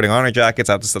jackets, putting on our jackets.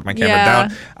 I have to set my camera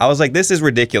down. I was like, this is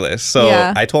ridiculous.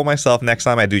 So I told myself next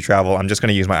time I do travel, I'm just going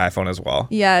to use my iPhone as well.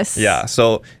 Yes. Yeah.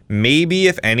 So maybe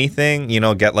if anything,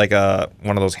 get like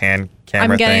one of those hand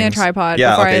camera I'm getting things. A tripod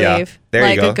before I leave. There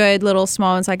you go. Like a good little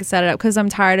small one so I can set it up, because I'm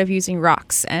tired of using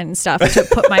rocks and stuff to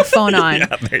put my phone on.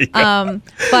 There you go.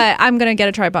 But I'm going to get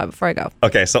a tripod before I go.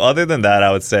 Okay, so other than that,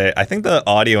 I would say I think the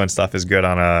audio and stuff is good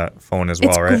on a phone as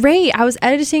well, right? It's great. I was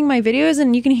editing my videos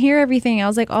and you can hear everything. I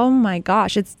was like, oh my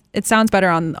gosh, it sounds better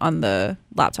on the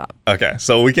laptop. Okay,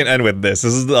 so we can end with this.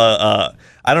 This is the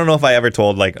I don't know if I ever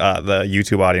told like the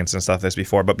YouTube audience and stuff this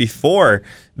before, but before,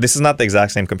 this is not the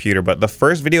exact same computer, but the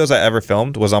first videos I ever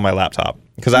filmed was on my laptop,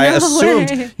 because I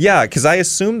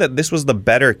assumed that this was the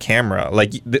better camera.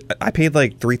 Like I paid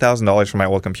like $3,000 for my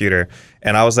old computer,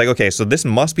 and I was like, okay, so this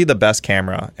must be the best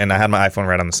camera, and I had my iPhone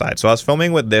right on the side, so I was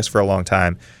filming with this for a long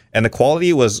time. And the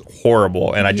quality was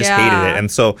horrible, and I just hated it. And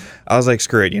so I was like,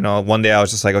 screw it. One day I was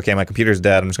just like, okay, my computer's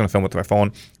dead. I'm just going to film with my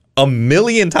phone. A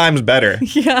million times better.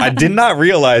 Yeah. I did not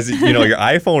realize, your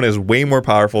iPhone is way more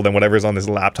powerful than whatever's on this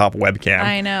laptop webcam.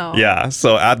 I know. Yeah.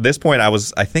 So at this point,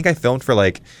 I think I filmed for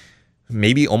like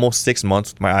maybe almost 6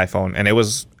 months with my iPhone, and it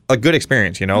was a good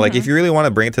experience, Like if you really want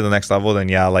to bring it to the next level, then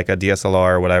like a DSLR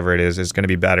or whatever it is going to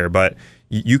be better. But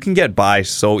you can get by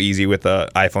so easy with the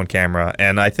iPhone camera.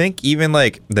 And I think even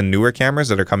like the newer cameras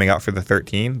that are coming out for the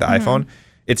 13, the iPhone,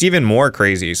 it's even more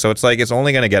crazy. So it's like, it's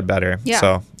only going to get better. Yeah.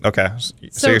 So, okay.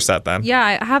 So you're set then. Yeah,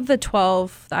 I have the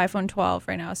iPhone 12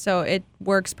 right now. So it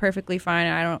works perfectly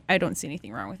fine. I don't see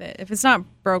anything wrong with it. If it's not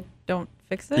broke, don't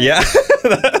fix it. Yeah.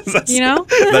 that's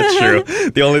that's true.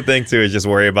 The only thing too is just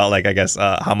worry about like, I guess,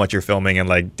 how much you're filming and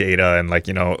like data and like,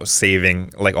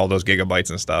 saving like all those gigabytes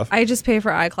and stuff. I just pay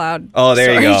for iCloud. Oh,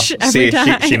 there you go. See,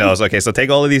 time. she knows. Okay, so take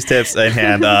all of these tips in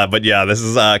hand. But yeah, this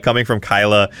is coming from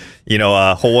Kyla,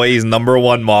 Hawaii's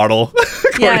 #1 model,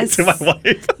 according to my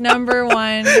wife.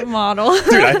 #1 model.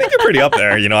 Dude, I think you're pretty up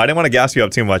there. I didn't want to gas you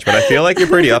up too much, but I feel like you're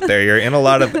pretty up there. You're in a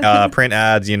lot of print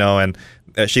ads, and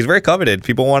she's very coveted.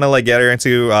 People want to like get her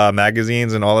into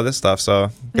magazines and all of this stuff. So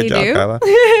good job, Kyla.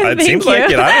 It seems like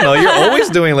it. I don't know. You're always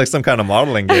doing like some kind of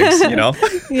modeling gigs, you know?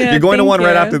 Yeah, you're going to one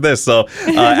right after this. So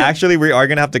actually, we are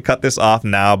going to have to cut this off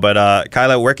now. But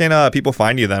Kyla, where can people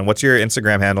find you then? What's your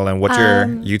Instagram handle and what's your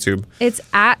YouTube? It's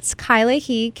at Kyla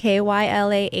He,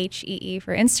 KYLAHEE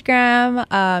for Instagram.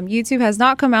 YouTube has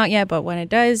not come out yet, but when it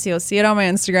does, you'll see it on my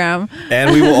Instagram.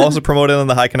 And we will also promote it on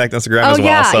the High Connect Instagram as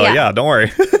well. So yeah, don't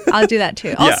worry. I'll do that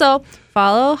too. Also,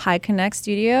 follow High Connect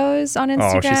Studios on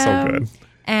Instagram. Oh, she's so good.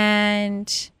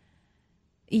 And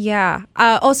yeah,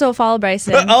 also follow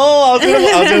Bryson. I was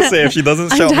gonna say, if she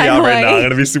doesn't shout me out right now, I'm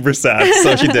gonna be super sad.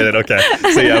 So she did it. Okay.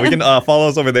 So yeah, we can follow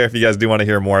us over there if you guys do want to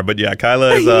hear more. But yeah,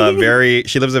 Kyla is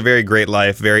she lives a very great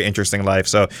life, very interesting life.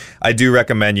 So I do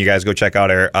recommend you guys go check out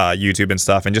her YouTube and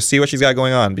stuff and just see what she's got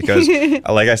going on, because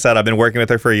like I said, I've been working with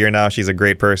her for a year now. She's a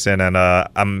great person, and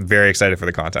I'm very excited for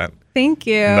the content. Thank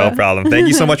you. No problem. Thank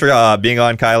you so much for being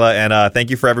on, Kyla, and thank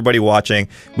you for everybody watching.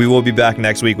 We will be back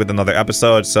next week with another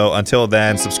episode. So until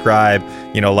then, subscribe,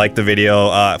 like the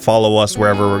video, follow us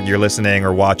wherever you're listening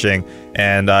or watching,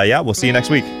 and we'll see you next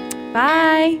week.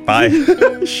 Bye.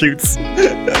 Bye. Shoots.